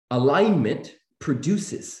Alignment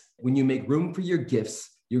produces. When you make room for your gifts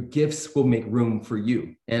will make room for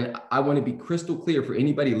you. And I want to be crystal clear for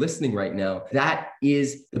anybody listening right now. That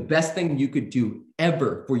is the best thing you could do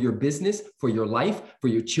ever for your business, for your life, for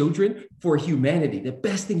your children, for humanity. The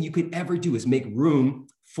best thing you could ever do is make room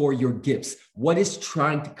for your gifts. What is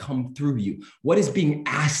trying to come through you? What is being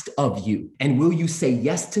asked of you? And will you say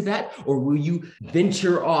yes to that? Or will you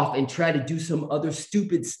venture off and try to do some other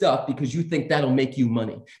stupid stuff because you think that'll make you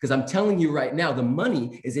money? Because I'm telling you right now, the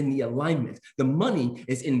money is in the alignment. The money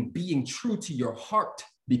is in being true to your heart.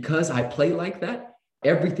 Because I play like that,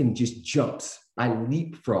 everything just jumps. I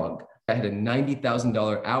leapfrog. I had a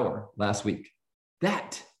 $90,000 hour last week.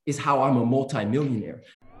 That is how I'm a multimillionaire.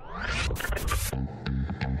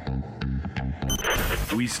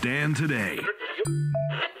 We stand today.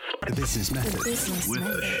 The Business Method. A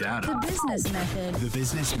shadow. The Business Method. The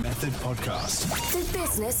Business Method Podcast. The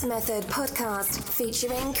Business Method Podcast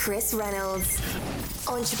featuring Chris Reynolds.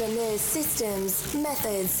 Entrepreneurs' systems,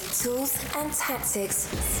 methods, tools, and tactics.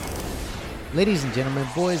 Ladies and gentlemen,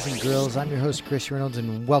 boys and girls, I'm your host, Chris Reynolds,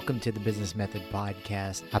 and welcome to the Business Method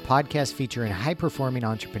Podcast, a podcast featuring high-performing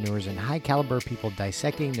entrepreneurs and high-caliber people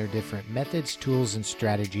dissecting their different methods, tools, and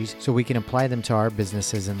strategies so we can apply them to our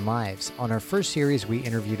businesses and lives. On our first series, we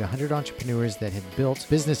interviewed 100 entrepreneurs that had built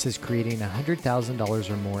businesses creating $100,000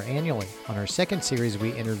 or more annually. On our second series,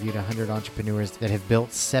 we interviewed 100 entrepreneurs that have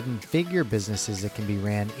built seven-figure businesses that can be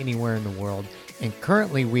ran anywhere in the world. And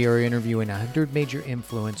currently, we are interviewing 100 major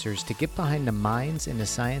influencers to get behind the minds and the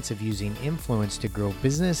science of using influence to grow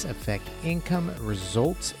business, affect income,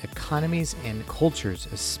 results, economies, and cultures,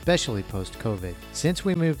 especially post-COVID. Since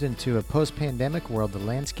we moved into a post-pandemic world, the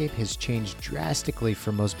landscape has changed drastically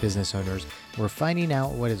for most business owners. We're finding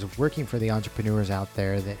out what is working for the entrepreneurs out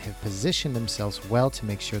there that have positioned themselves well to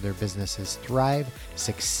make sure their businesses thrive,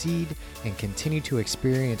 succeed, and continue to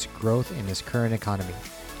experience growth in this current economy.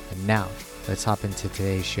 And now, let's hop into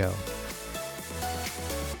today's show.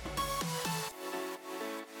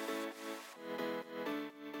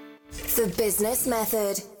 The Business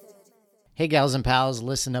Method. Hey gals and pals,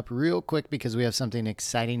 listen up real quick because we have something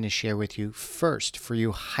exciting to share with you. First, for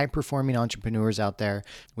you high-performing entrepreneurs out there,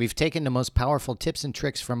 we've taken the most powerful tips and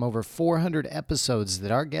tricks from over 400 episodes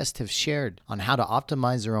that our guests have shared on how to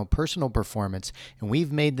optimize their own personal performance, and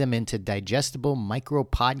we've made them into digestible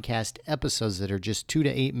micro-podcast episodes that are just 2 to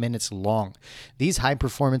 8 minutes long. These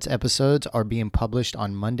high-performance episodes are being published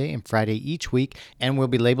on Monday and Friday each week and will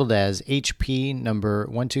be labeled as HP number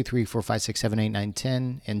 1, 2, 3, 4, 5, 6, 7, 8, 9,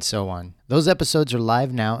 10, and so on. Those episodes are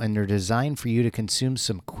live now, and they're designed for you to consume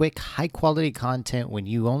some quick, high-quality content when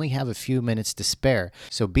you only have a few minutes to spare.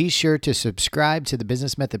 So be sure to subscribe to the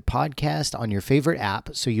Business Method Podcast on your favorite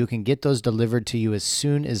app so you can get those delivered to you as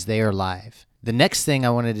soon as they are live. The next thing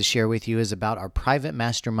I wanted to share with you is about our private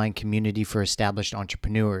mastermind community for established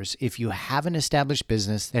entrepreneurs. If you have an established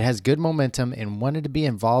business that has good momentum and wanted to be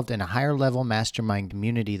involved in a higher level mastermind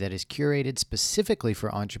community that is curated specifically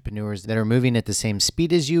for entrepreneurs that are moving at the same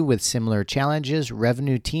speed as you with similar challenges,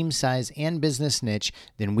 revenue, team size, and business niche,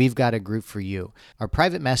 then we've got a group for you. Our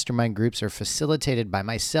private mastermind groups are facilitated by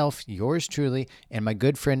myself, yours truly, and my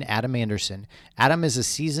good friend Adam Anderson. Adam is a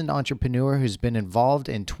seasoned entrepreneur who's been involved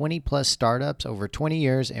in 20 plus startups over 20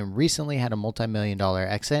 years and recently had a multi-million-dollar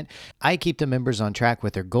exit. I keep the members on track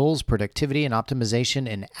with their goals, productivity, and optimization,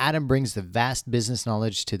 and Adam brings the vast business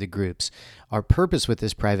knowledge to the groups. Our purpose with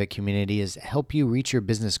this private community is to help you reach your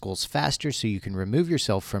business goals faster so you can remove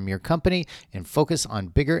yourself from your company and focus on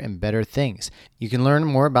bigger and better things. You can learn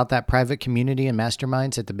more about that private community and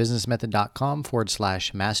masterminds at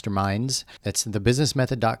thebusinessmethod.com/masterminds. That's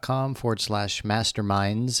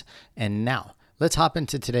thebusinessmethod.com/masterminds. And now, let's hop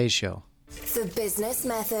into today's show. The Business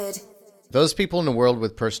Method. Those people in the world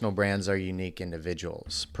with personal brands are unique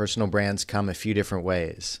individuals. Personal brands come a few different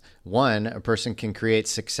ways. One, a person can create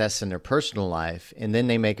success in their personal life, and then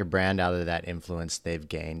they make a brand out of that influence they've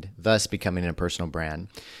gained, thus becoming a personal brand.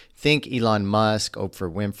 Think Elon Musk, Oprah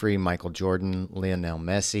Winfrey, Michael Jordan, Lionel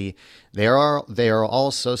Messi. They are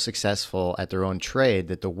all so successful at their own trade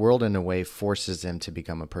that the world in a way forces them to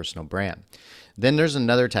become a personal brand. Then there's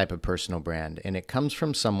another type of personal brand, and it comes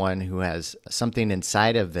from someone who has something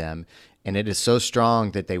inside of them, and it is so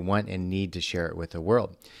strong that they want and need to share it with the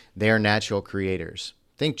world. They are natural creators.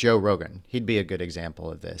 Think Joe Rogan. He'd be a good example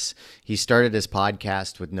of this. He started his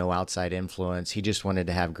podcast with no outside influence. He just wanted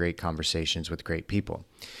to have great conversations with great people.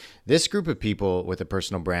 This group of people with a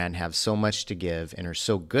personal brand have so much to give and are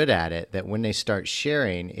so good at it that when they start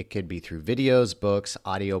sharing, it could be through videos, books,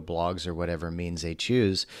 audio, blogs, or whatever means they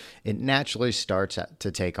choose, it naturally starts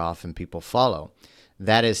to take off and people follow.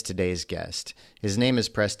 That is today's guest. His name is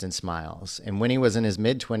Preston Smiles, and when he was in his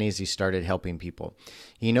mid-20s, he started helping people.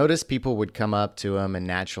 He noticed people would come up to him and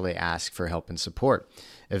naturally ask for help and support.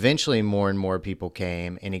 Eventually, more and more people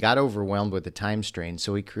came, and he got overwhelmed with the time strain,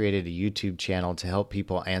 so he created a YouTube channel to help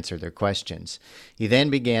people answer their questions. He then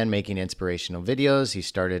began making inspirational videos. He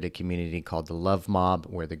started a community called the Love Mob,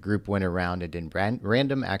 where the group went around and did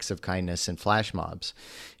random acts of kindness and flash mobs.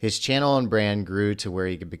 His channel and brand grew to where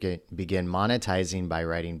he could begin monetizing by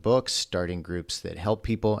writing books, starting groups that help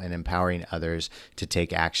people, and empowering others to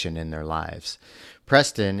take action in their lives.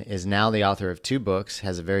 Preston is now the author of 2 books,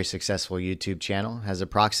 has a very successful YouTube channel, has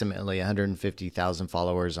approximately 150,000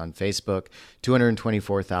 followers on Facebook,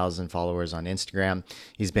 224,000 followers on Instagram.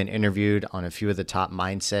 He's been interviewed on a few of the top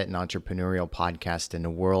mindset and entrepreneurial podcasts in the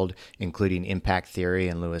world, including Impact Theory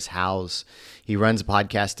and Lewis Howes. He runs a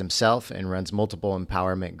podcast himself and runs multiple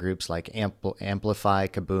empowerment groups like Amplify,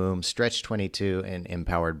 Kaboom, Stretch 22, and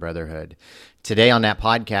Empowered Brotherhood. Today on that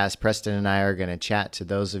podcast, Preston and I are going to chat to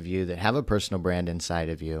those of you that have a personal brand inside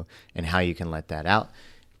of you and how you can let that out.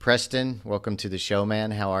 Preston, welcome to the show,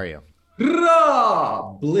 man. How are you?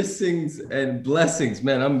 Blessings and blessings,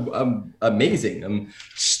 man. I'm amazing. I'm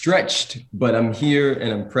stretched, but I'm here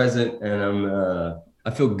and I'm present and I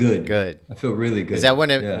feel good. Good. I feel really good. Is that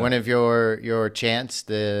one of your chants?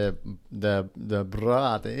 The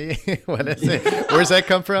bra? What is it? Where's that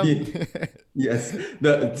come from? Yes.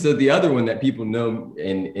 So the other one that people know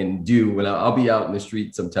and do when I'll be out in the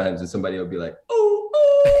street sometimes and somebody will be like,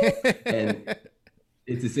 oh, and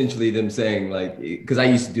it's essentially them saying like, because I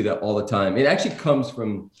used to do that all the time. It actually comes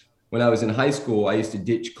from when I was in high school. I used to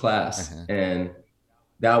ditch class and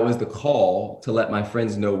that was the call to let my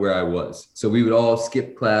friends know where I was. So we would all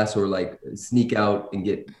skip class or like sneak out and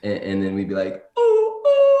and then we'd be like,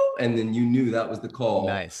 oh, and then you knew that was the call.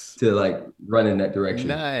 Nice. To like run in that direction.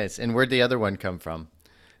 Nice. And where'd the other one come from?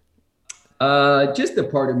 Just a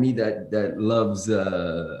part of me that loves,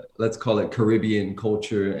 let's call it Caribbean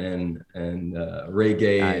culture and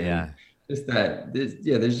reggae. Yeah. Just that,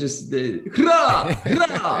 there's just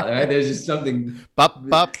right? There's just something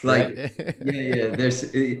bop, like,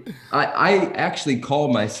 there's, I actually call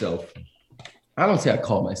myself, I don't say I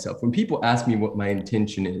call myself, when people ask me what my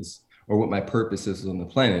intention is or what my purpose is on the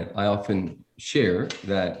planet, I often share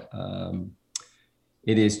that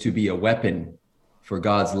it is to be a weapon for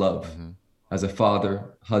God's love as a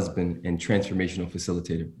father, husband, and transformational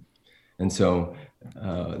facilitator. And so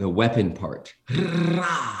the weapon part,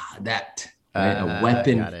 that, right? A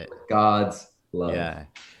weapon for God's love. Yeah.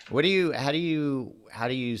 How do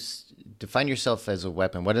you define yourself as a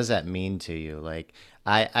weapon? What does that mean to you? Like,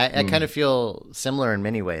 I kind of feel similar in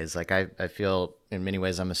many ways. Like I feel in many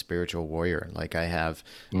ways I'm a spiritual warrior. Like I have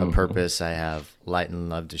a purpose. I have light and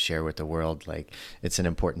love to share with the world. Like it's an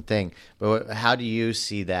important thing. But how do you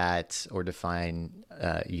see that or define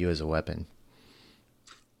you as a weapon?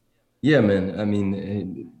 Yeah, man. I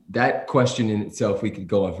mean, that question in itself, we could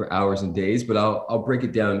go on for hours and days, but I'll break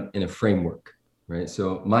it down in a framework, right?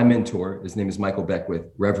 So my mentor, his name is Michael Beckwith,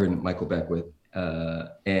 Reverend Michael Beckwith,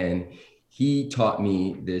 and he taught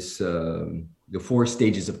me this, the 4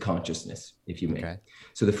 stages of consciousness, if you may. Okay.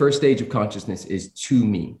 So the first stage of consciousness is to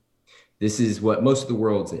me. This is what most of the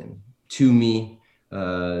world's in. To me,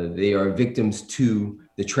 they are victims to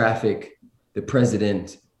the traffic, the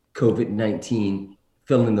president, COVID-19,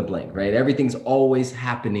 fill in the blank, right? Everything's always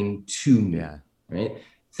happening to me, right?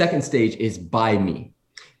 Second stage is by me.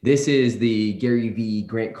 This is the Gary V,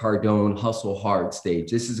 Grant Cardone, hustle hard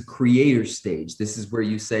stage. This is a creator stage. This is where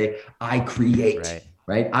you say, I create,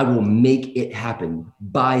 right? I will make it happen.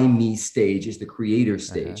 By me stage is the creator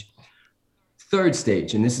stage. Third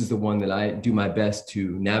stage, and this is the one that I do my best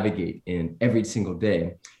to navigate in every single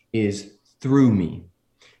day, is through me.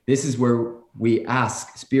 This is where we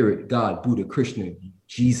ask Spirit, God, Buddha, Krishna,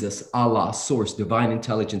 Jesus, Allah, Source, divine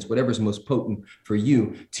intelligence, whatever's most potent for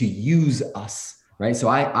you to use us, right? So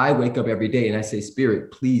I wake up every day and I say,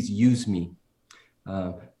 Spirit, please use me.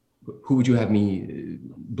 Who would you have me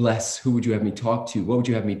bless? Who would you have me talk to? What would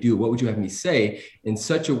you have me do? What would you have me say in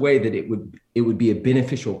such a way that it would be a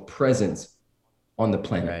beneficial presence on the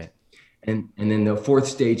planet? Right. And then the fourth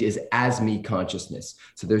stage is as me consciousness.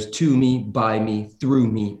 So there's to me, by me, through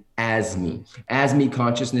me, as me. As me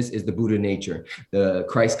consciousness is the Buddha nature, the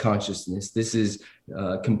Christ consciousness. This is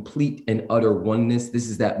complete and utter oneness. This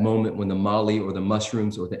is that moment when the Molly or the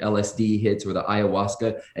mushrooms or the LSD hits or the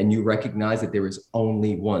ayahuasca, and you recognize that there is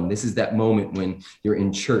only one. This is that moment when you're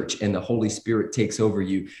in church and the Holy Spirit takes over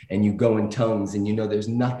you and you go in tongues and you know there's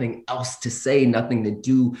nothing else to say, nothing to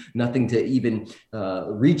do, nothing to even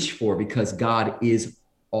reach for, because God is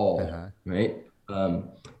all, right?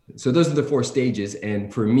 So those are the 4 stages.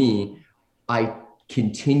 And for me, I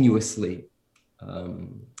continuously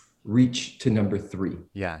reach to number 3.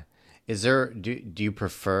 Yeah. Is there, do you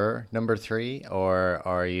prefer number 3, or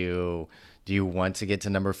do you want to get to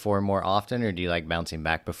number 4 more often, or do you like bouncing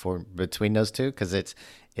back between those two? Cause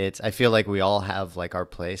I feel like we all have like our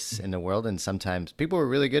place in the world, and sometimes people are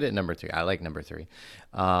really good at number 3. I like number 3.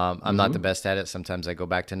 I'm not the best at it. Sometimes I go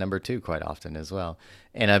back to number 2 quite often as well.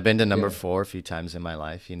 And I've been to number 4 a few times in my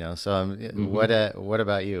life, so what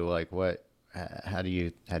about you? Like how do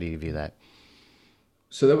you view that?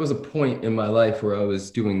 So there was a point in my life where I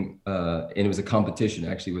was doing, and it was a competition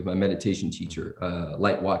actually with my meditation teacher,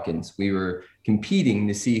 Light Watkins. We were competing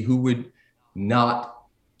to see who would not.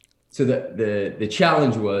 So the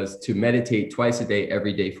challenge was to meditate twice a day,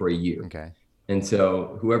 every day for a year. Okay. And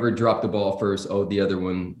so whoever dropped the ball first owed the other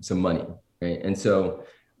one some money, right? And so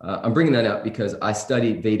I'm bringing that up because I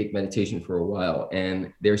studied Vedic meditation for a while,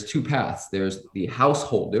 and there's 2 paths. There's the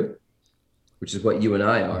householder, which is what you and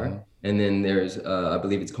I are. Mm-hmm. And then there's, I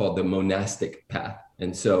believe it's called the monastic path.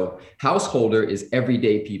 And so householder is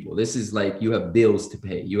everyday people. This is like you have bills to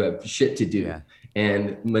pay, you have shit to do. Yeah.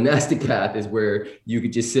 And monastic path is where you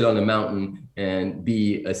could just sit on a mountain and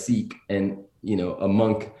be a Sikh and, a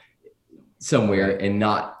monk somewhere and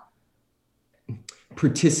not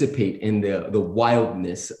participate in the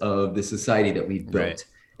wildness of the society that we've built. Right.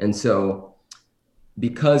 And so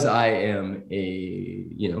because I am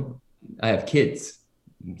I have kids,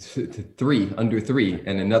 3, under 3,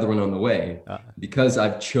 and another one on the way. Because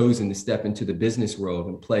I've chosen to step into the business world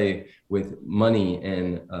and play with money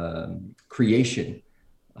and creation,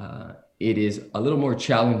 it is a little more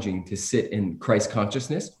challenging to sit in Christ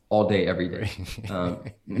consciousness all day, every day.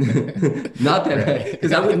 Not that,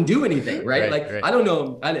 because I wouldn't do anything, right? I don't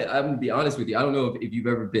know. I'm gonna be honest with you. I don't know if you've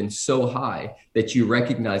ever been so high that you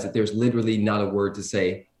recognize that there's literally not a word to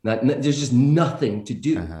say. There's just nothing to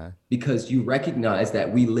do, because you recognize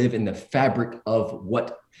that we live in the fabric of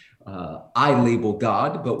what I label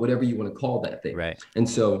God, but whatever you want to call that thing. Right. And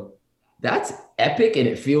so that's epic, and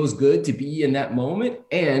it feels good to be in that moment.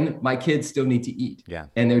 And my kids still need to eat,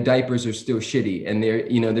 and their diapers are still shitty, and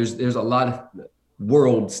there's a lot of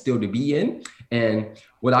world still to be in. And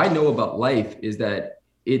what I know about life is that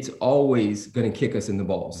it's always going to kick us in the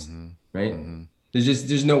balls, right? Mm-hmm.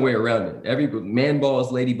 There's no way around it. Every man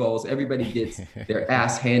balls, lady balls, everybody gets their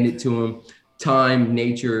ass handed to them. Time,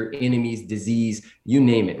 nature, enemies, disease, you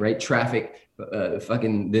name it, right? Traffic,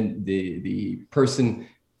 fucking the person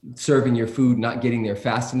serving your food not getting there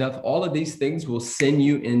fast enough. All of these things will send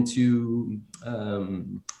you into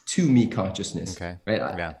to me consciousness. Okay.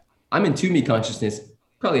 Right. I'm in to me consciousness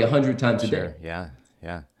probably 100 times a day. Yeah.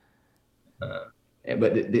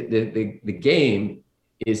 But the game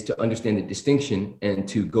is to understand the distinction and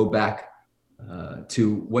to go back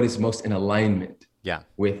to what is most in alignment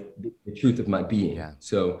with the truth of my being. Yeah.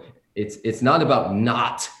 So it's not about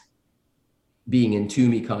not being in to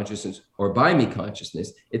me consciousness or by me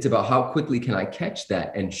consciousness. It's about how quickly can I catch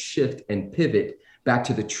that and shift and pivot back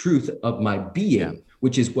to the truth of my being,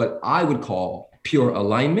 which is what I would call pure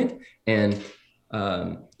alignment. And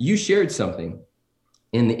you shared something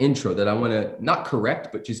in the intro that I want to not correct,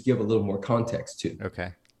 but just give a little more context to.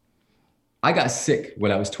 Okay. I got sick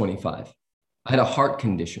when I was 25. I had a heart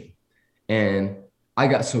condition, and I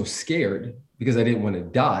got so scared because I didn't want to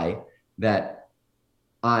die that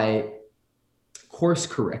I course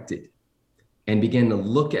corrected and began to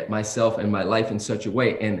look at myself and my life in such a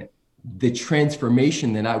way. And the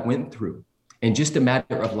transformation that I went through in just a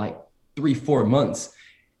matter of like 3-4 months,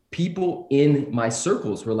 people in my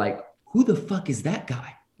circles were like, who the fuck is that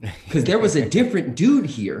guy? Because there was a different dude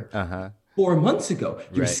here 4 months ago.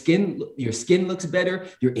 Your skin looks better.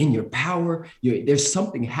 You're in your power. There's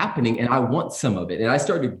something happening, and I want some of it. And I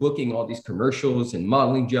started booking all these commercials and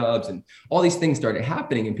modeling jobs, and all these things started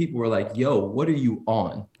happening. And people were like, "Yo, what are you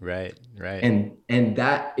on?" Right. And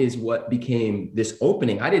that is what became this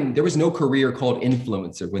opening. There was no career called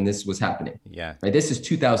influencer when this was happening. Yeah. Right. This is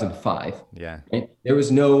 2005. Yeah. Right? There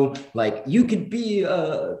was no you could be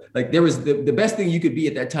there was the best thing you could be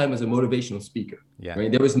at that time was a motivational speaker. Yeah.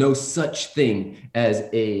 Right. There was no such thing as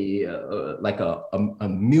a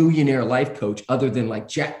millionaire life coach other than like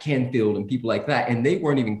Jack Canfield and people like that. And they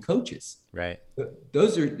weren't even coaches. Right.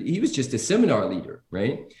 He was just a seminar leader.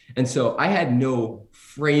 Right. And so I had no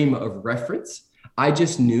frame of reference. I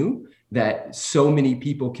just knew that so many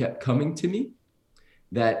people kept coming to me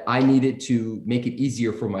that I needed to make it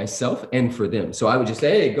easier for myself and for them. So I would just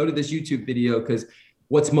say, hey, go to this YouTube video, because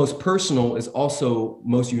what's most personal is also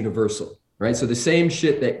most universal, right? So the same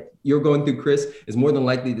shit that you're going through, Chris, is more than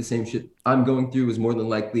likely the same shit I'm going through, is more than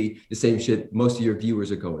likely the same shit most of your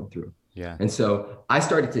viewers are going through. Yeah. And so I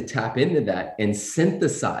started to tap into that and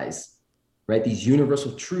synthesize, right, these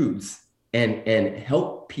universal truths and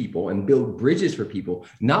help people and build bridges for people,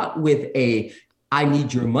 not with I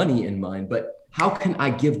need your money in mind, but how can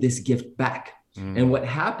I give this gift back? And what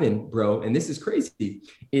happened, bro, and this is crazy,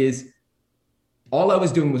 is all I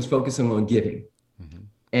was doing was focusing on giving.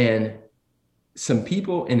 And some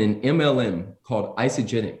people in an MLM called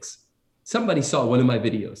Isogenics, somebody saw one of my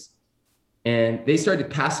videos and they started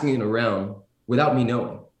passing it around without me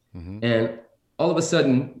knowing. And all of a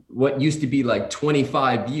sudden, what used to be like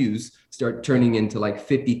 25 views start turning into like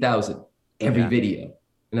 50,000 every video.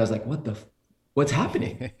 And I was like, what's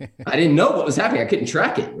happening? I didn't know what was happening. I couldn't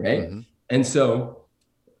track it, right? And so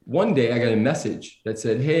one day I got a message that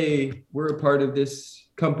said, hey, we're a part of this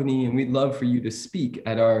company and we'd love for you to speak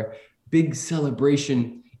at our big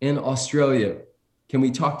celebration in Australia. Can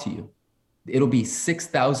we talk to you? It'll be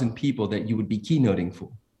 6,000 people that you would be keynoting for.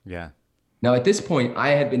 Yeah. Now, at this point, I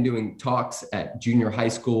had been doing talks at junior high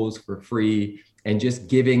schools for free and just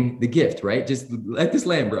giving the gift, right? Just let this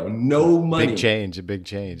land, bro. No money. A big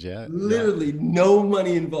change. Yeah. Literally no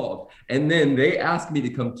money involved. And then they asked me to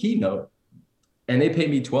come keynote and they paid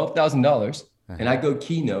me $12,000 and I go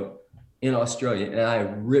keynote in Australia and I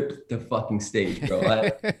ripped the fucking stage, bro.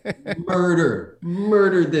 I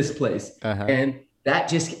murdered this place. And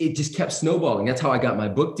it just kept snowballing. That's how I got my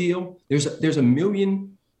book deal. There's a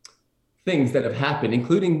million things that have happened,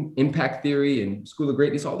 including impact theory and School of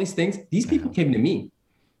Greatness, all these things. These people came to me.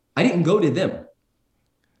 I didn't go to them.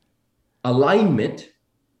 Alignment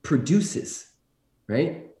produces,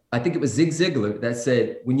 right? I think it was Zig Ziglar that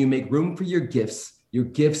said, when you make room for your gifts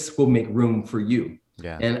will make room for you.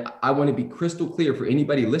 Yeah. And I want to be crystal clear for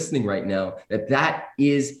anybody listening right now that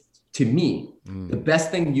is, to me, the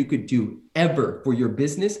best thing you could do ever for your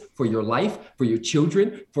business, for your life, for your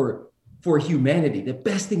children, for humanity. The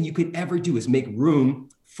best thing you could ever do is make room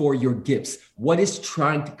for your gifts. What is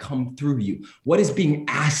trying to come through you? What is being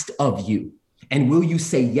asked of you? And will you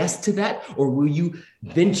say yes to that? Or will you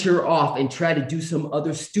venture off and try to do some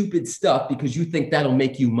other stupid stuff because you think that'll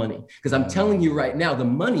make you money? Because I'm telling you right now, the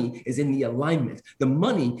money is in the alignment. The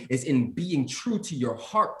money is in being true to your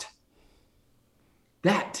heart.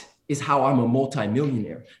 That is how I'm a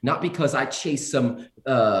multimillionaire. Not because I chase some,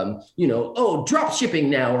 drop shipping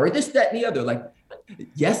now or this, that, and the other. Like,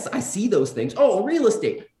 yes, I see those things. Oh, real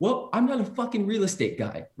estate. Well, I'm not a fucking real estate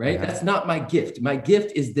guy, right? Yeah. That's not my gift. My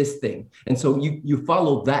gift is this thing. And so you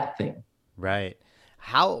follow that thing. Right.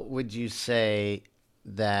 How would you say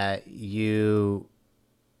that I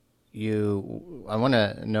want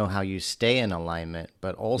to know how you stay in alignment,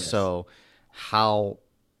 but also how,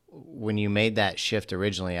 when you made that shift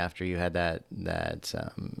originally after you had that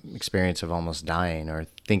experience of almost dying or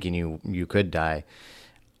thinking you could die,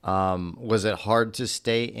 was it hard to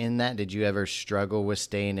stay in that? Did you ever struggle with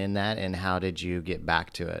staying in that? And how did you get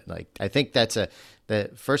back to it? Like, I think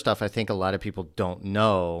first off, I think a lot of people don't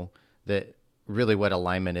know that really what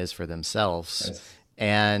alignment is for themselves. Yes.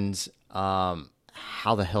 And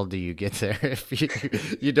how the hell do you get there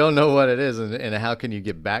if you don't know what it is, and how can you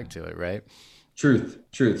get back to it, right? Truth.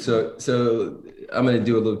 So I'm going to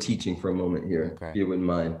do a little teaching for a moment here, if you wouldn't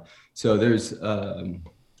mind. So there's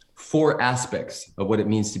 4 aspects of what it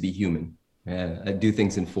means to be human. I do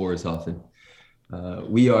things in 4s often.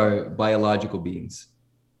 We are biological beings,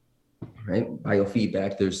 right?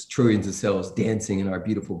 Biofeedback. There's trillions of cells dancing in our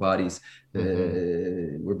beautiful bodies.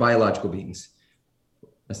 We're biological beings.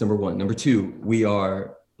 That's number 1. Number 2, we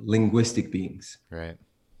are linguistic beings. Right.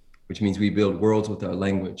 Which means we build worlds with our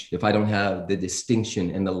language. If I don't have the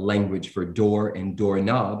distinction and the language for door and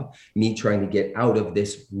doorknob, me trying to get out of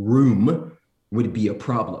this room would be a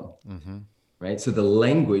problem, right? So the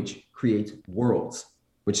language creates worlds,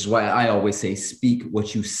 which is why I always say, speak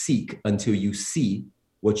what you seek until you see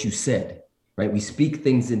what you said, right? We speak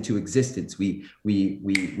things into existence. We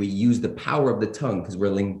use the power of the tongue because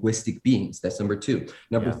we're linguistic beings. That's number 2.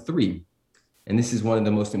 Number 3, and this is one of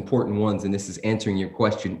the most important ones, and this is answering your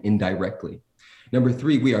question indirectly. Number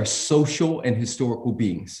 3, we are social and historical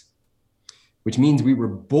beings, which means we were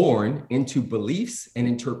born into beliefs and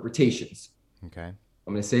interpretations. Okay.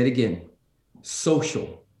 I'm going to say it again.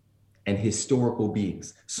 Social and historical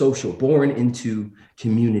beings. Social, born into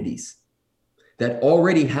communities that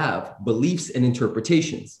already have beliefs and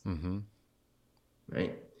interpretations.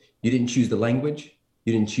 Right? You didn't choose the language.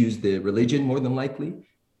 You didn't choose the religion, more than likely.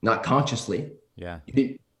 Not consciously. Yeah.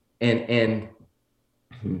 And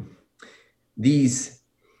these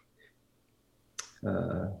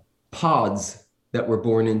pods that we're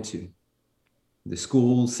born into, the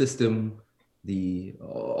school system,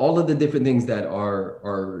 all of the different things that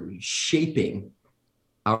are shaping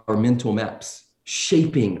our mental maps,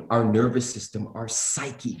 shaping our nervous system, our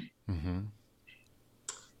psyche,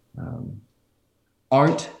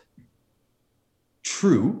 aren't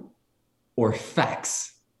true or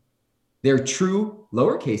facts. They're true,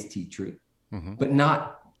 lowercase t true, but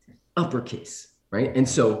not uppercase, right? And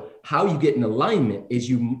so how you get in alignment is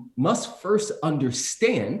you must first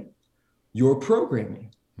understand your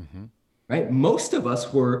programming, right? Most of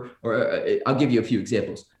us were, or I'll give you a few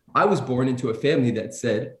examples. I was born into a family that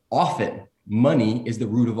said often money is the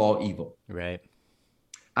root of all evil. Right.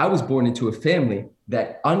 I was born into a family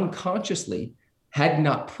that unconsciously had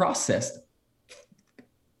not processed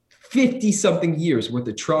 50 something years worth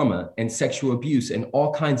of trauma and sexual abuse and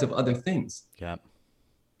all kinds of other things. Yeah.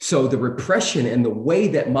 So the repression and the way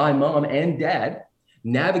that my mom and dad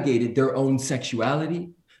navigated their own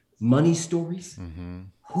sexuality, money stories,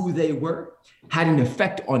 who they were, had an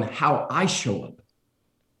effect on how I show up.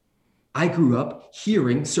 I grew up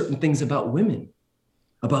hearing certain things about women,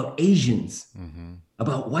 about Asians,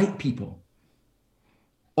 about white people.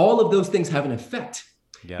 All of those things have an effect.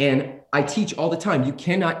 Yeah. And I teach all the time, you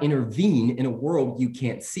cannot intervene in a world you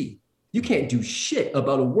can't see. You can't do shit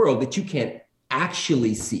about a world that you can't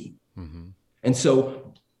actually see. And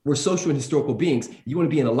so we're social and historical beings. You want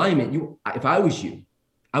to be in alignment. If I was you,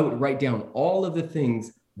 I would write down all of the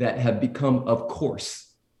things that have become, of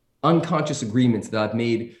course, unconscious agreements that I've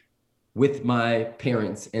made with my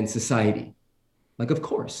parents and society. Like, of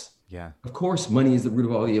course. Yeah. Of course, money is the root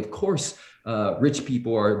of all evil. Of course, rich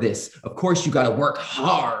people are this. Of course, you got to work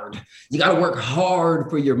hard. You got to work hard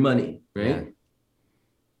for your money, right? Yeah.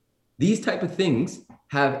 These type of things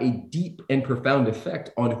have a deep and profound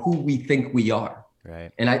effect on who we think we are.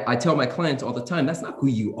 Right. And I tell my clients all the time, that's not who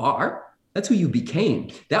you are. That's who you became.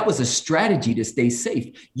 That was a strategy to stay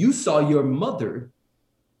safe. You saw your mother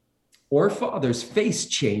or father's face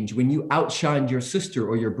change when you outshined your sister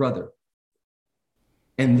or your brother.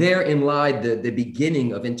 And therein lied the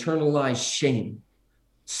beginning of internalized shame.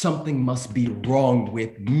 Something must be wrong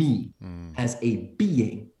with me as a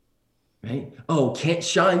being, right? Oh, can't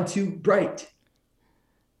shine too bright.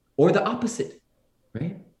 Or the opposite,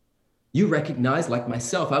 right? You recognize, like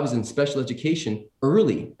myself, I was in special education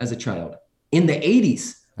early as a child. In the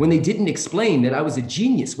 80s, when they didn't explain that I was a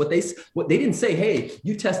genius, what they didn't say, hey,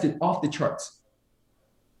 you tested off the charts.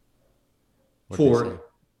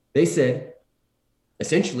 They said,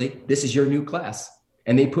 essentially, this is your new class.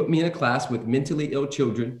 And they put me in a class with mentally ill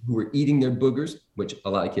children who were eating their boogers, which a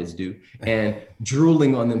lot of kids do, and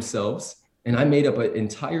drooling on themselves. And I made up an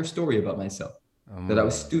entire story about myself, that I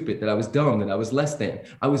was stupid, that I was dumb, that I was less than.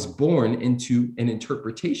 I was born into an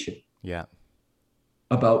interpretation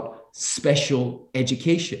about special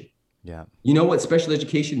education. Yeah. You know what special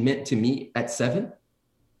education meant to me at 7?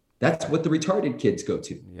 That's what the retarded kids go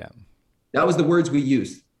to. Yeah. That was the words we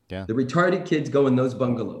used. Yeah. The retarded kids go in those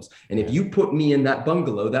bungalows. And if you put me in that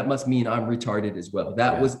bungalow, that must mean I'm retarded as well.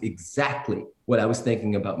 That was exactly what I was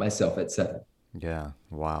thinking about myself at 7. Yeah.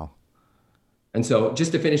 Wow. And so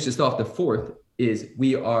just to finish this off, the fourth is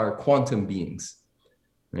we are quantum beings,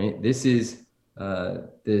 right? This is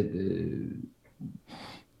the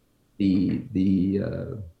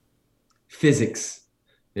physics.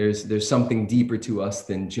 There's something deeper to us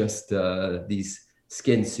than just these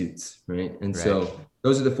skin suits, right? And so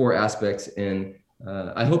those are the 4 aspects, and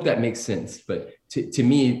I hope that makes sense. But to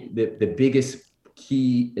me, the biggest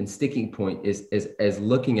key and sticking point is as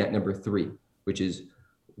looking at number 3, which is,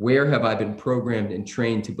 where have I been programmed and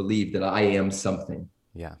trained to believe that I am something?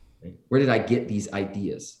 Yeah. Right? Where did I get these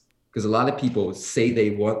ideas? Because a lot of people say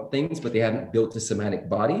they want things, but they haven't built a somatic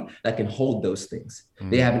body that can hold those things.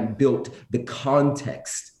 They haven't built the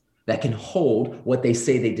context that can hold what they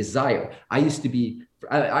say they desire. I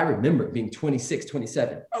remember being 26,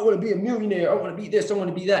 27. I want to be a millionaire. I want to be this. I want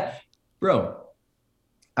to be that. Bro,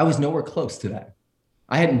 I was nowhere close to that.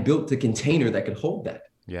 I hadn't built the container that could hold that.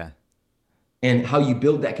 Yeah. And how you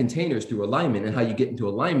build that container is through alignment, and how you get into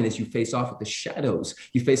alignment is you face off with the shadows.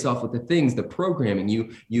 You face off with the things, the programming.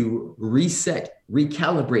 You reset,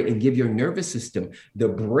 recalibrate, and give your nervous system the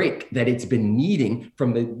break that it's been needing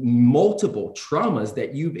from the multiple traumas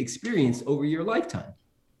that you've experienced over your lifetime.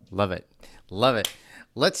 Love it. Love it.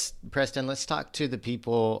 Preston, let's talk to the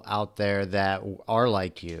people out there that are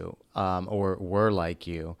like you, or were like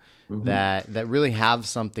you, that really have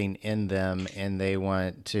something in them, and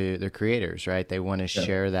they're creators, right? They want to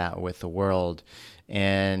share that with the world.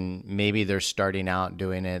 and maybe they're starting out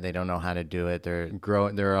doing it. They don't know how to do it.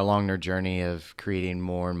 They're along their journey of creating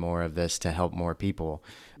more and more of this to help more people.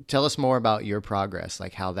 Tell us more about your progress,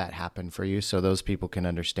 like how that happened for you, so those people can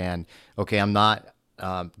understand, okay, I'm not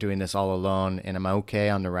doing this all alone, and I'm okay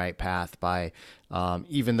on the right path by,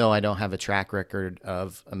 even though I don't have a track record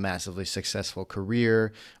of a massively successful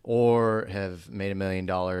career or have made $1 million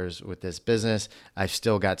with this business, I've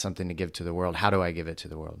still got something to give to the world. How do I give it to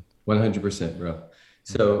the world? 100%, bro.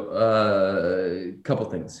 So a couple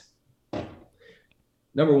things.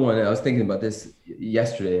 Number one, I was thinking about this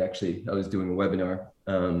yesterday, actually. I was doing a webinar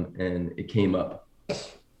and it came up.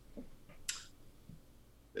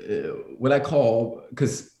 What I call,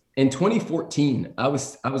 because in 2014, I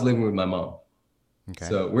was living with my mom. Okay.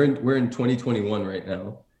 So we're in 2021 right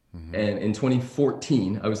now. Mm-hmm. And in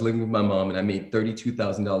 2014, I was living with my mom and I made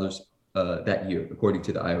 $32,000 that year, according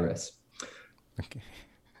to the IRS. Okay.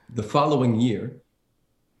 The following year,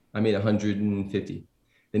 I made 150.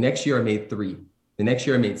 The next year I made 3. The next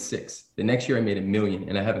year I made 6. The next year I made $1 million,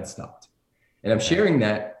 and I haven't stopped. And I'm sharing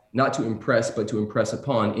that not to impress, but to impress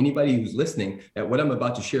upon anybody who's listening that what I'm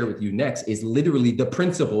about to share with you next is literally the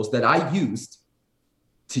principles that I used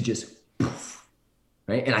to just poof,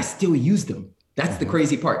 right? And I still use them. That's the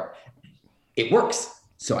crazy part. It works.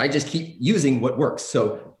 So I just keep using what works.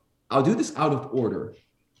 So I'll do this out of order,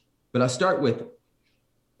 but I'll start with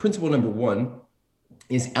principle number 1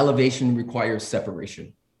 is elevation requires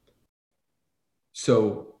separation.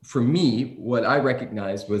 So for me, what I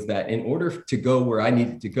recognized was that in order to go where I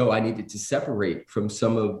needed to go, I needed to separate from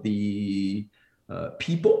some of the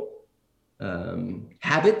people,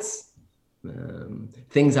 habits,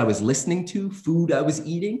 things I was listening to, food I was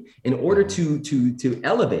eating, in order to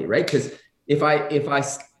elevate, right? Because if I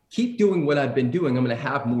keep doing what I've been doing, I'm going to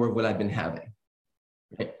have more of what I've been having.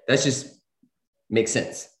 Right? That's just makes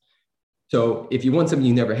sense. So if you want something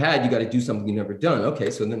you never had, you got to do something you never done. Okay,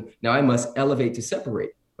 so then now I must elevate to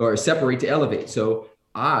separate, or separate to elevate. So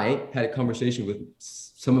I had a conversation with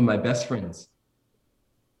some of my best friends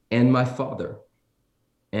and my father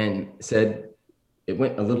and said, it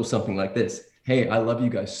went a little something like this. Hey, I love you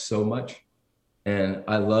guys so much. And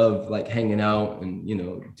I love like hanging out and,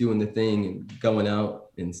 doing the thing and going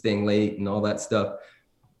out and staying late and all that stuff.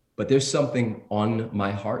 But there's something on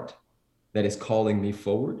my heart that is calling me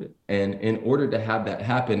forward. And in order to have that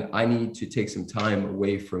happen, I need to take some time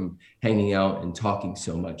away from hanging out and talking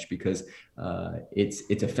so much, because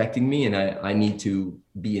it's affecting me. And I need to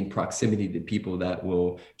be in proximity to people that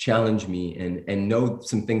will challenge me and know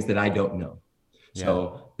some things that I don't know. Yeah.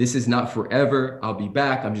 So this is not forever. I'll be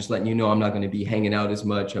back. I'm just letting you know, I'm not going to be hanging out as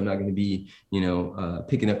much. I'm not going to be,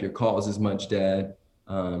 picking up your calls as much, Dad.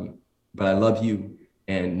 But I love you.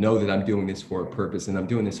 And know that I'm doing this for a purpose, and I'm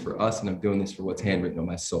doing this for us, and I'm doing this for what's handwritten on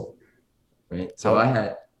my soul, right? So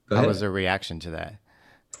how was the reaction to that?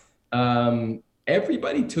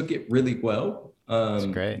 Everybody took it really well. That's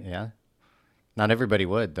great, yeah. Not everybody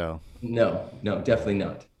would, though. No, definitely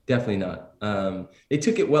not. They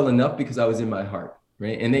took it well enough because I was in my heart,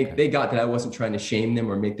 right? And they got that I wasn't trying to shame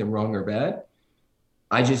them or make them wrong or bad.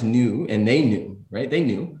 I just knew, and they knew, right? They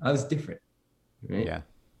knew I was different, right? Yeah.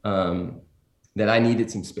 That I needed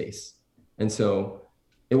some space. And so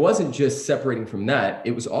it wasn't just separating from that,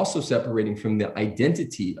 it was also separating from the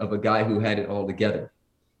identity of a guy who had it all together.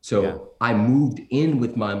 So I moved in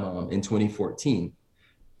with my mom in 2014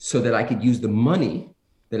 so that I could use the money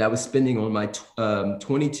that I was spending on my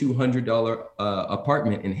 $2,200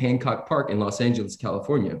 apartment in Hancock Park in Los Angeles,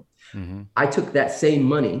 California. Mm-hmm. I took that same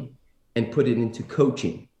money and put it into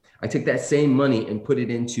coaching. I took that same money and put it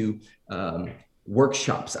into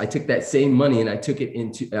workshops. I took that same money and I took it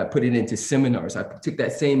into, put it into seminars. I took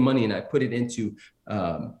that same money and I put it into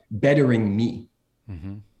bettering me.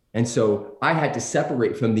 Mm-hmm. And so I had to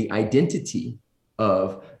separate from the identity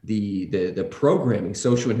of the programming,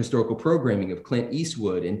 social and historical programming of Clint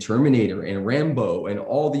Eastwood and Terminator and Rambo and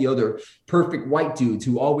all the other perfect white dudes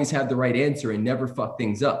who always have the right answer and never fuck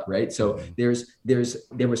things up, right? So there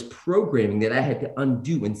was programming that I had to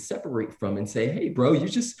undo and separate from and say, hey, bro,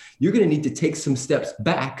 you're going to need to take some steps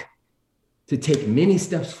back to take many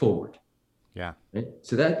steps forward. Yeah. Right?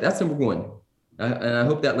 So that's number 1. And I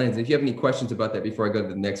hope that lands. If you have any questions about that before I go to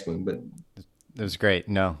the next one, but it was great.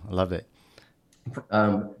 No, I love it.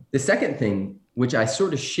 The second thing, which I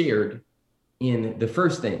sort of shared in the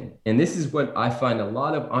first thing, and this is what I find a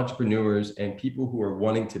lot of entrepreneurs and people who are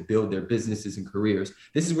wanting to build their businesses and careers,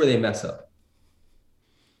 this is where they mess up.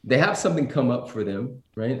 They have something come up for them,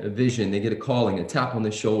 right? A vision, they get a calling, a tap on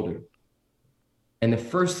the shoulder. And the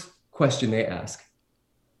first question they ask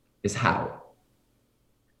is how?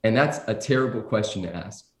 And that's a terrible question to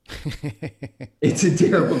ask. It's a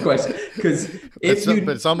terrible question because if you,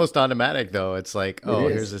 But it's almost automatic though. It's like, oh,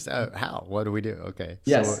 it here's is. this. How? What do we do? Okay.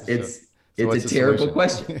 Yes, So it's what's a the terrible solution?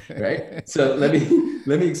 question, right? So let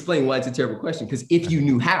me explain why it's a terrible question. Because if you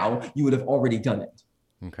knew how, you would have already done it,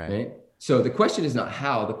 Okay. right? So the question is not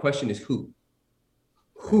how, the question is who.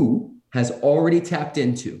 Who has already tapped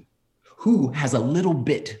into? Who has a little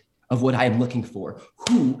bit of what I am looking for?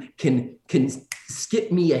 Who can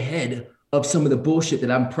skip me ahead of some of the bullshit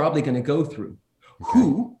that I'm probably going to go through? Okay.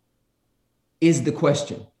 Who is the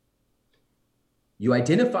question? You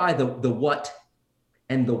identify the what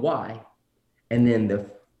and the why, and then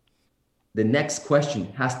the next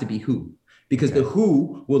question has to be who, because the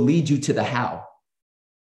who will lead you to the how.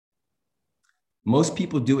 Most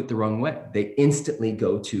people do it the wrong way. They instantly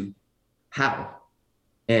go to how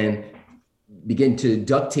and begin to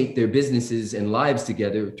duct tape their businesses and lives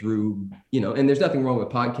together through, and there's nothing wrong with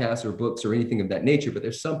podcasts or books or anything of that nature, but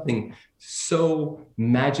there's something so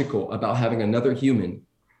magical about having another human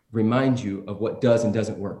remind you of what does and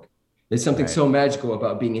doesn't work. There's something so magical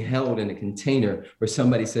about being held in a container where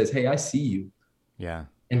somebody says, hey, I see you. Yeah.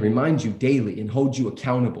 And remind you daily and hold you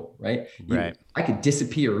accountable, right? I could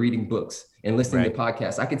disappear reading books and listening to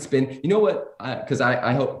podcasts. I could spend, you know what? Because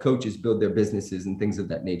I help coaches build their businesses and things of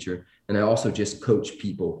that nature. And I also just coach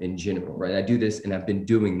people in general, right? I do this and I've been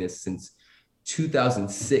doing this since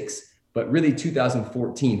 2006, but really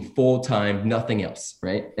 2014, full-time, nothing else,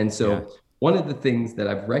 right? And so one of the things that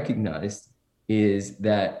I've recognized is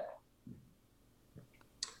that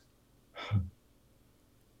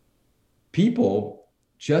people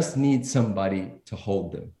just need somebody to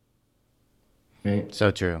hold them, right?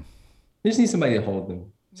 So true. They just need somebody to hold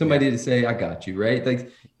them, somebody to say, I got you, right?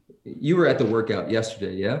 Like you were at the workout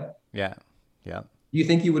yesterday, yeah? Yeah. Yeah. You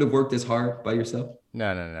think you would have worked as hard by yourself?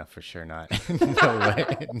 No, for sure not. No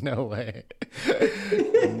way. No way.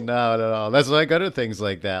 Not at all. That's why I go to things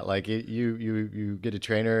like that. Like you get a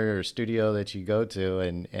trainer or a studio that you go to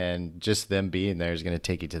and just them being there is going to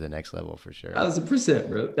take you to the next level for sure. 1,000%,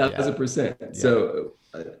 bro. 1,000%. Yeah. So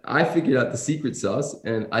I figured out the secret sauce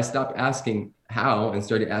and I stopped asking how and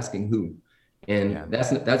started asking who. And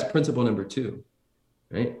that's principle number 2,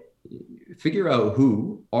 right? Figure out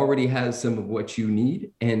who already has some of what you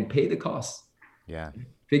need and pay the cost. Yeah.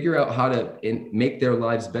 Figure out how to make their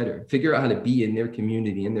lives better. Figure out how to be in their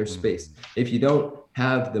community, in their space. If you don't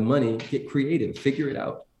have the money, get creative, figure it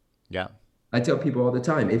out. Yeah. I tell people all the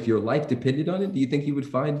time, if your life depended on it, do you think you would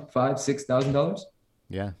find $5,000-$6,000?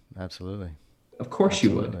 Yeah, absolutely. Of course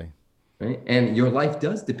you would. Right? And your life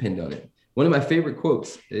does depend on it. One of my favorite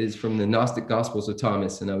quotes is from the Gnostic Gospels of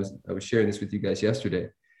Thomas. And I was sharing this with you guys yesterday.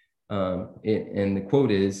 And the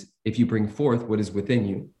quote is, if you bring forth what is within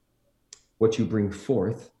you, what you bring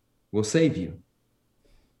forth will save you.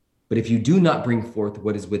 But if you do not bring forth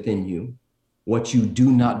what is within you, what you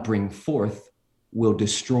do not bring forth will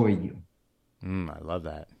destroy you. I love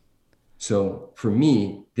that. So for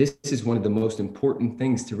me, this is one of the most important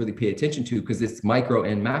things to really pay attention to because it's micro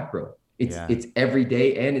and macro. It's every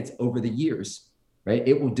day and it's over the years, right?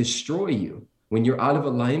 It will destroy you when you're out of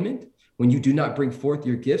alignment, when you do not bring forth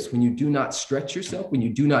your gifts, when you do not stretch yourself, when you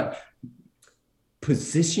do not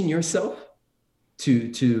position yourself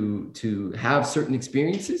to have certain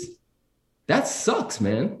experiences. That sucks,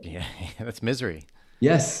 man. Yeah, that's misery.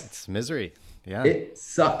 Yes. It's misery. Yeah. It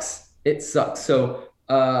sucks. It sucks. So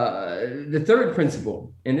the third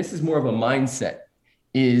principle, and this is more of a mindset,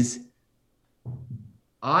 is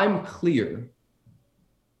I'm clear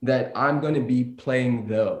that I'm going to be playing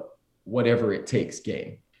the whatever it takes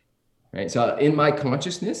game, right? So in my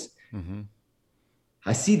consciousness,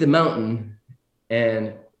 I see the mountain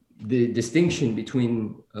and the distinction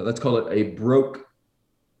between, let's call it a broke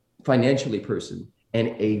financially person and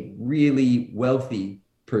a really wealthy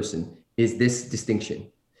person is this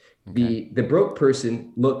distinction. Okay. The broke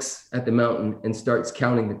person looks at the mountain and starts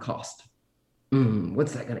counting the cost.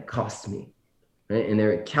 What's that going to cost me? Right? And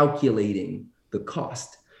they're calculating the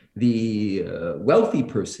cost. The wealthy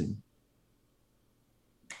person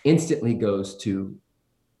instantly goes to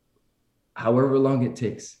however long it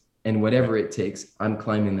takes and whatever it takes, I'm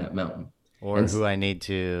climbing that mountain. Or who I need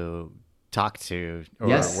to talk to or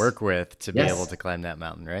work with to be able to climb that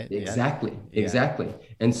mountain, right? Exactly.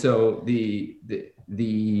 And so the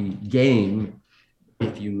game,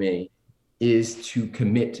 if you may, is to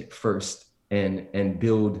commit first and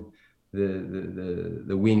build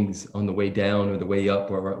the wings on the way down or the way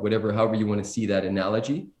up or whatever, however you want to see that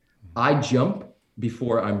analogy. I jump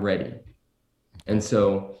before I'm ready. And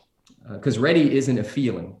so, because ready isn't a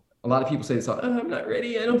feeling. A lot of people say this, I'm not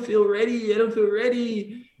ready. I don't feel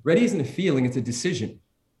ready. Ready isn't a feeling, it's a decision.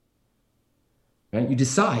 right? You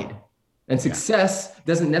decide. And success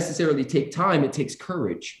doesn't necessarily take time, it takes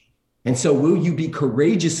courage. And so will you be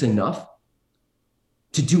courageous enough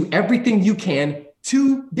to do everything you can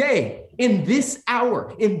today, in this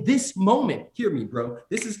hour, in this moment? Hear me, bro.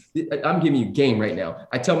 I'm giving you game right now.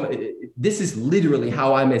 I tell me, this is literally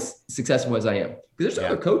how I'm as successful as I am. Because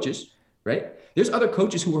there's other coaches, right? There's other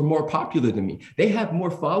coaches who are more popular than me. They have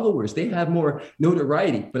more followers. They have more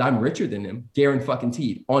notoriety, but I'm richer than them,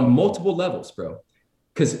 guaranteed, on multiple levels, bro.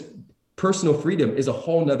 Because personal freedom is a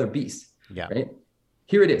whole nother beast, right?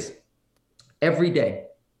 Here it is. Every day,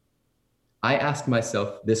 I ask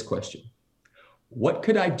myself this question: what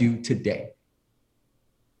could I do today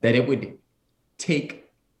that it would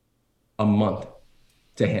take a month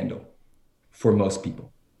to handle for most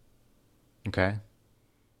people? Okay.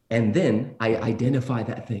 And then I identify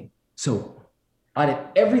that thing. So out of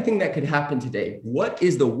everything that could happen today, what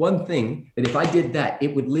is the one thing that if I did that,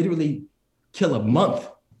 it would literally kill a month?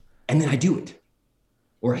 And then I do it,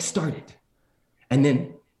 or I start it. And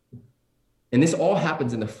this all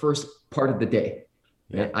happens in the first part of the day.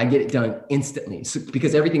 I get it done instantly,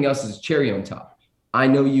 because everything else is cherry on top. I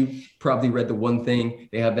know you probably read the one thing.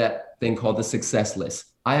 They have that thing called the success list.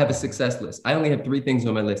 I have a success list. I only have 3 things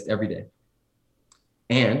on my list every day.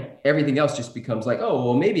 And everything else just becomes like, oh,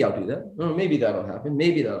 well, maybe I'll do that. Oh, maybe that'll happen.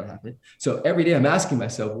 Maybe that'll happen. So every day I'm asking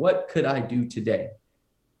myself, what could I do today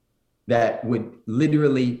that would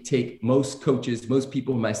literally take most coaches, most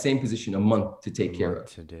people in my same position, a month to take care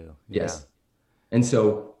of? To do. Yes. And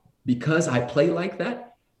so because I play like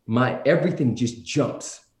that, my everything just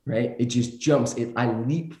jumps, right? It just jumps. I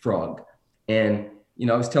leapfrog. And,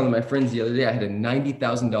 I was telling my friends the other day, I had a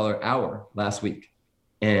 $90,000 hour last week.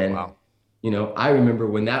 And, I remember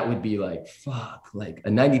when that would be like, fuck, like a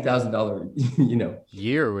 $90,000,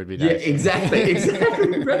 year would be nice. Yeah, exactly.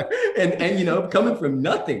 Right? And coming from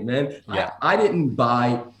nothing, man, I didn't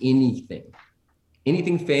buy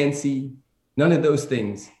anything fancy, none of those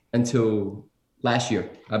things until last year.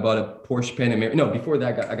 I bought a Porsche Panamera. No, before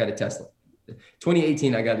that, I got a Tesla.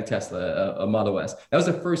 2018, I got a Tesla, a Model S. That was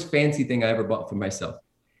the first fancy thing I ever bought for myself.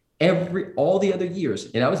 All the other years,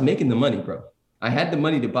 and I was making the money, bro. I had the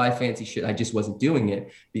money to buy fancy shit. I just wasn't doing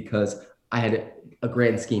it because I had a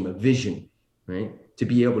grand scheme, a vision, right? To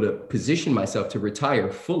be able to position myself to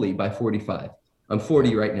retire fully by 45. I'm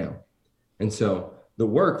 40 right now. And so the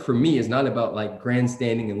work for me is not about like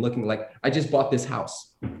grandstanding and looking like I just bought this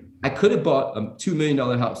house. I could have bought a $2 million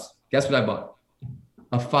house. Guess what I bought?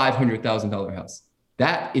 A $500,000 house.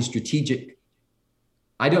 That is strategic.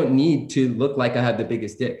 I don't need to look like I have the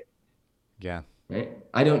biggest dick. Yeah. Right?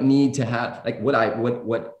 I don't need to have like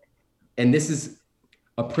and this is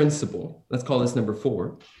a principle. Let's call this number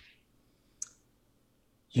 4.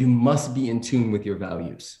 You must be in tune with your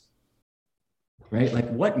values, right? Like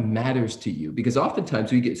what matters to you? Because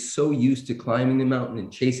oftentimes we get so used to climbing the mountain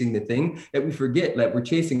and chasing the thing that we forget that we're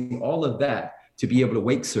chasing all of that to be able to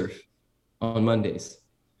wake surf on Mondays.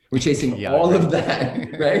 We're chasing all of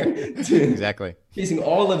that, right? Exactly. Chasing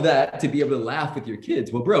all of that to be able to laugh with your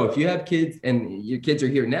kids. Well, bro, if you have kids and your kids are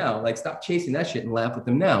here now, like stop chasing that shit and laugh with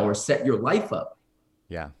them now, or set your life up.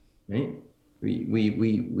 Yeah. Right.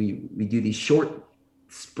 We do these short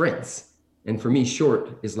sprints, and for me,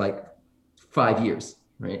 short is like 5 years.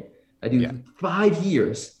 Right. I do 5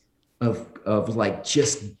 years of like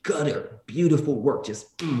just gutter, beautiful work,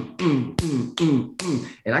 just and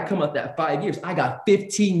I come out that 5 years, I got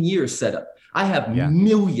 15 years set up. I have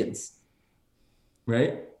millions,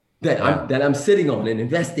 right? That I'm sitting on and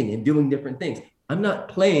investing and doing different things. I'm not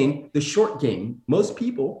playing the short game. Most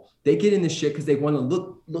people, they get in this shit because they want to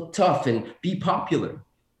look tough and be popular,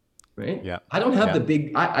 right? Yeah. I don't have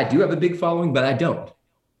I do have a big following, but I don't,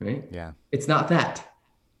 right? Yeah. It's not that.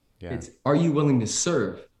 Yeah. It's, are you willing to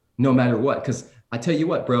serve no matter what? Because I tell you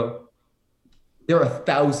what, bro, there are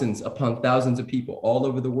thousands upon thousands of people all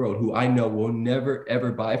over the world who I know will never,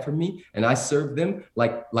 ever buy from me. And I serve them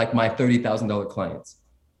like my $30,000 clients.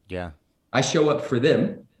 Yeah. I show up for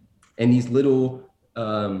them, and these little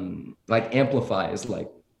like Amplify is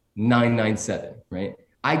like 997, right?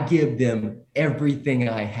 I give them everything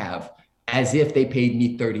I have as if they paid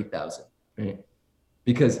me 30,000, right?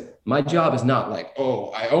 Because my job is not like, oh,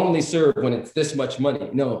 I only serve when it's this much money.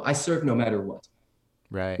 No, I serve no matter what.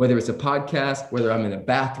 Right. Whether it's a podcast, whether I'm in a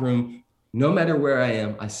bathroom, no matter where I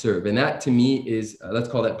am, I serve. And that to me is, let's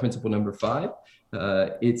call that principle number 5.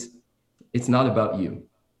 It's not about you.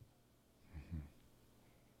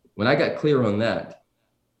 When I got clear on that,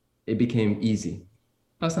 it became easy.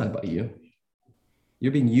 Oh, it's not about you.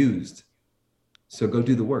 You're being used. So go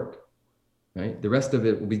do the work, right? The rest of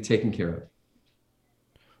it will be taken care of.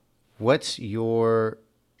 What's your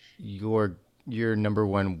your number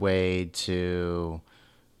one way to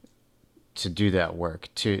do that work?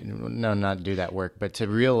 Not do that work, but to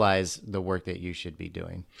realize the work that you should be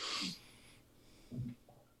doing?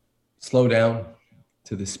 Slow down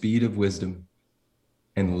to the speed of wisdom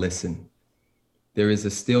and listen. There is a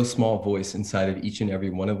still small voice inside of each and every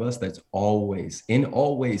one of us that's always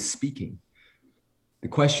speaking. The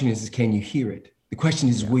question is can you hear it? The question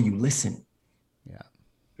is, will you listen? Yeah.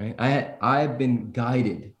 Right? I've been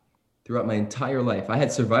guided throughout my entire life. I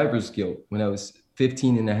had survivor's guilt when I was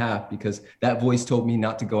 15 and a half because that voice told me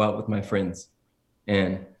not to go out with my friends.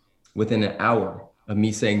 And within an hour of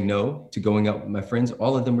me saying no to going out with my friends,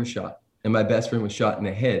 all of them were shot. And my best friend was shot in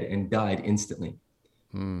the head and died instantly.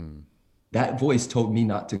 That voice told me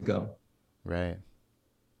not to go. Right.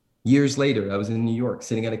 Years later, I was in New York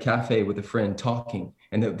sitting at a cafe with a friend talking,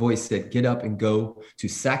 and that voice said, get up and go to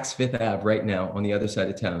Saks Fifth Ave right now on the other side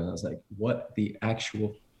of town. And I was like, what the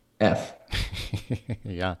actual F?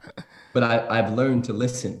 Yeah. But I've learned to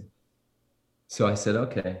listen. So I said,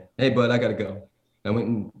 okay, hey, bud, I got to go. I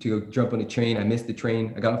went to go jump on a train. I missed the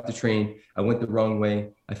train. I got off the train. I went the wrong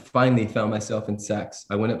way. I finally found myself in Saks.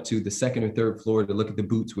 I went up to the second or third floor to look at the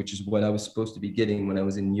boots, which is what I was supposed to be getting when I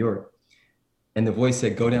was in New York. And the voice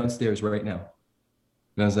said, go downstairs right now.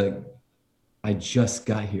 And I was like, I just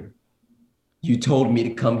got here. You told me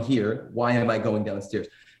to come here. Why am I going downstairs?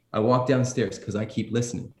 I walked downstairs because I keep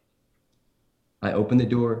listening. I open the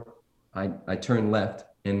door. I turn left.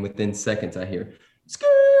 And within seconds, I hear,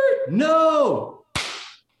 skirt, no.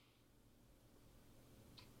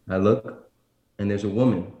 I look, and there's a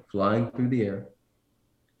woman flying through the air.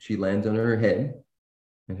 She lands on her head,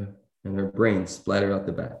 and her brain splattered out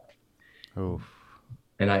the back. Oh.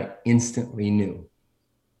 And I instantly knew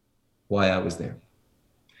why I was there.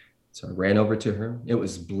 So I ran over to her. It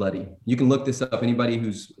was bloody. You can look this up. Anybody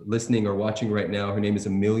who's listening or watching right now, her name is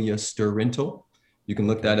Amelia Sturrental. You can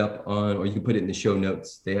look that up or you can put it in the show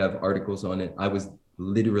notes. They have articles on it.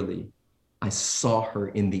 I saw her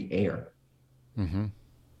in the air. Mm-hmm.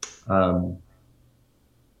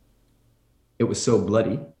 It was so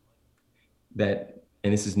bloody that,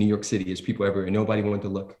 and this is New York City, there's people everywhere. Nobody wanted to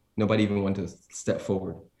look. Nobody even wanted to step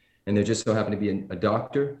forward. And there just so happened to be a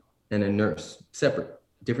doctor and a nurse, separate,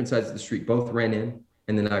 different sides of the street, both ran in,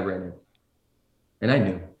 and then I ran in. And I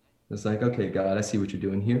knew. It was like, okay, God, I see what you're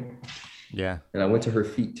doing here. Yeah. And I went to her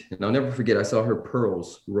feet, and I'll never forget, I saw her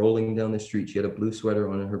pearls rolling down the street. She had a blue sweater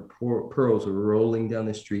on, and her pearls were rolling down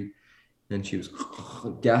the street, and she was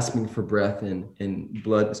gasping for breath, and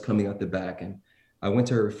blood was coming out the back. And I went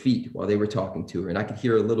to her feet while they were talking to her, and I could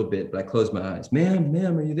hear a little bit, but I closed my eyes. Ma'am,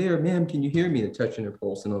 are you there? Ma'am, can you hear me? And touching her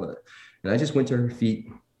pulse and all that. And I just went to her feet,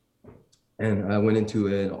 and I went into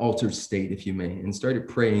an altered state, if you may, and started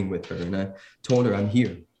praying with her. And I told her, I'm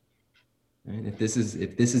here. And if this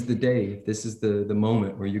is the day, if this is the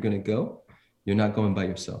moment where you're going to go, you're not going by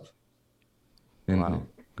yourself. And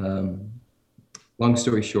wow. Long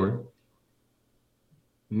story short,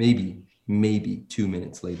 maybe 2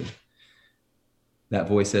 minutes later, that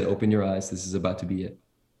voice said, open your eyes. This is about to be it.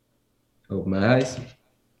 Opened my eyes,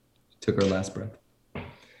 took her last breath.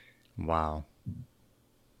 Wow.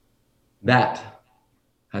 That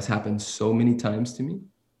has happened so many times to me.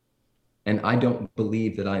 And I don't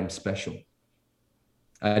believe that I am special.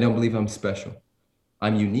 I don't believe I'm special.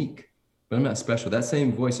 I'm unique, but I'm not special. That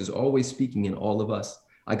same voice is always speaking in all of us.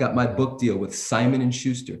 I got my book deal with Simon &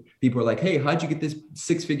 Schuster. People are like, hey, how'd you get this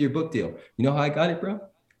 6-figure book deal? You know how I got it, bro?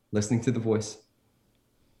 Listening to the voice.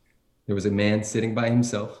 There was a man sitting by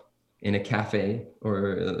himself in a cafe,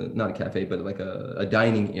 or not a cafe, but like a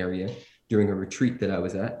dining area during a retreat that I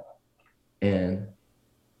was at. And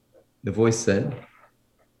the voice said,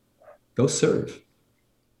 go serve.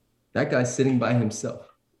 That guy's sitting by himself.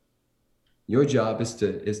 Your job is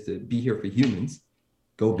to be here for humans.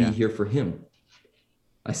 Go be here for him.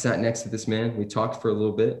 I sat next to this man. We talked for a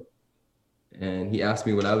little bit, and he asked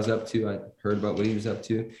me what I was up to. I heard about what he was up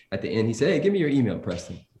to. At the end, he said, hey, give me your email,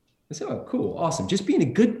 Preston. I said, oh, cool, awesome. Just being a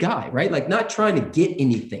good guy, right? Like not trying to get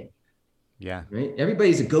anything. Yeah. Right.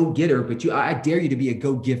 Everybody's a go-getter, but I dare you to be a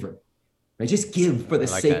go-giver. Right? Just give for the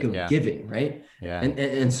sake of giving, right? Yeah.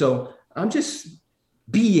 And so I'm just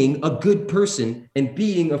being a good person and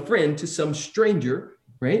being a friend to some stranger,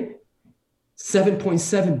 right?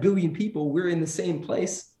 7.7 billion people, we're in the same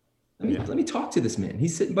place. Let me talk to this man.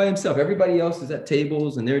 He's sitting by himself. Everybody else is at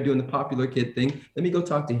tables and they're doing the popular kid thing. Let me go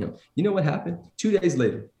talk to him. You know what happened? 2 days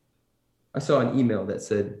later, I saw an email that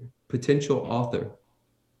said, potential author.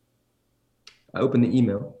 I opened the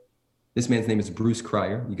email. This man's name is Bruce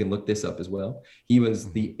Cryer. You can look this up as well. He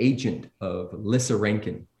was the agent of Lissa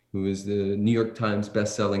Rankin, who is the New York Times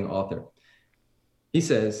best-selling author. He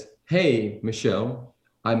says, hey, Michelle,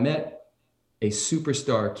 I met a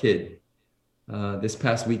superstar kid this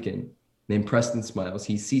past weekend named Preston Smiles.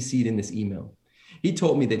 He CC'd in this email. He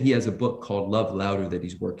told me that he has a book called Love Louder that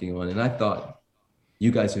he's working on. And I thought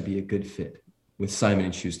you guys would be a good fit with Simon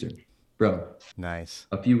 & Schuster. Bro, Nice.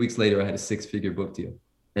 a few weeks later, I had a 6-figure book deal.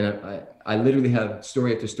 And I literally have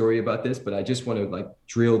story after story about this, but I just want to like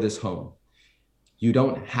drill this home. You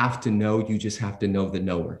don't have to know, you just have to know the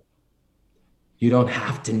knower. You don't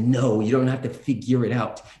have to know, you don't have to figure it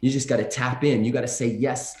out. You just got to tap in. You got to say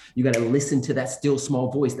yes. You got to listen to that still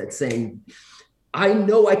small voice that's saying, I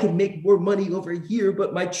know I can make more money over here,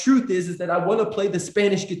 but my truth is that I want to play the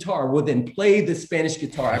Spanish guitar. Well, then play the Spanish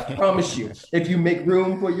guitar. I promise you, if you make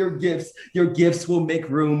room for your gifts will make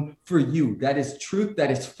room for you. That is truth. That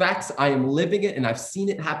is facts. I am living it, and I've seen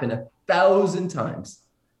it happen 1,000 times.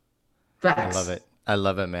 Facts. I love it. I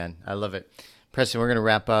love it, man. I love it. Preston, we're going to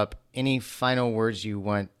wrap up. Any final words you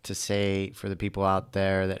want to say for the people out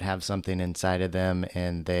there that have something inside of them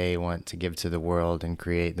and they want to give to the world and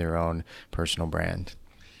create their own personal brand?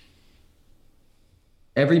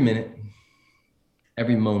 Every minute,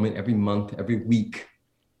 every moment, every month, every week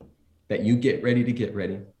that you get ready,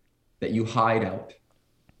 that you hide out,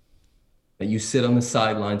 that you sit on the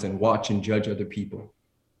sidelines and watch and judge other people,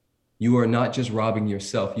 you are not just robbing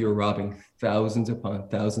yourself, you are robbing thousands upon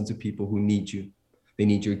thousands of people who need you. They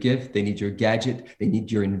need your gift, they need your gadget, they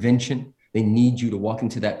need your invention, they need you to walk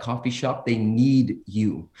into that coffee shop, they need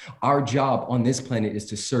you. Our job on this planet is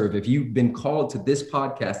to serve. If you've been called to this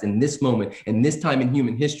podcast in this moment, in this time in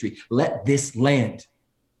human history, let this land.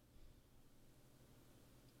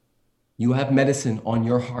 You have medicine on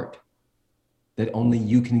your heart that only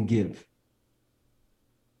you can give.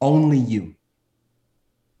 Only you.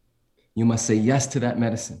 You must say yes to that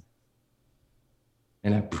medicine.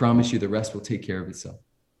 And I promise you the rest will take care of itself.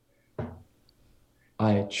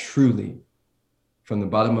 I truly, from the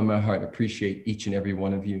bottom of my heart, appreciate each and every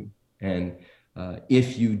one of you. And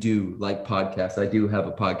if you do like podcasts, I do have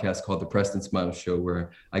a podcast called The Preston Smiles Show where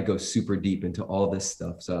I go super deep into all this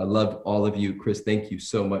stuff. So I love all of you. Chris, thank you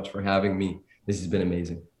so much for having me. This has been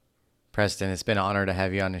amazing. Preston, it's been an honor to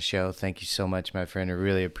have you on the show. Thank you so much, my friend. I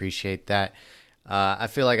really appreciate that. I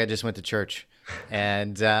feel like I just went to church,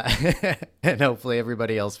 and and hopefully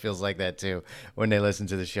everybody else feels like that too when they listen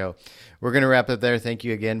to the show. We're going to wrap up there. Thank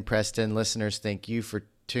you again, Preston. Listeners, thank you for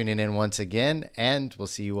tuning in once again, and we'll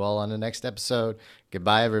see you all on the next episode.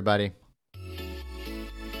 Goodbye, everybody.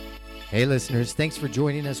 Hey listeners, thanks for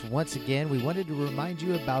joining us once again. We wanted to remind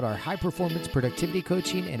you about our high performance productivity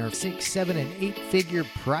coaching and our 6, 7, and 8-figure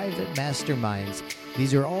private masterminds.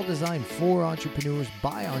 These are all designed for entrepreneurs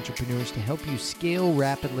by entrepreneurs to help you scale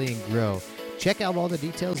rapidly and grow. Check out all the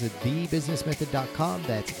details at thebusinessmethod.com.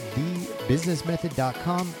 That's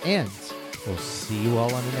thebusinessmethod.com, and we'll see you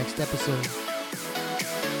all on the next episode.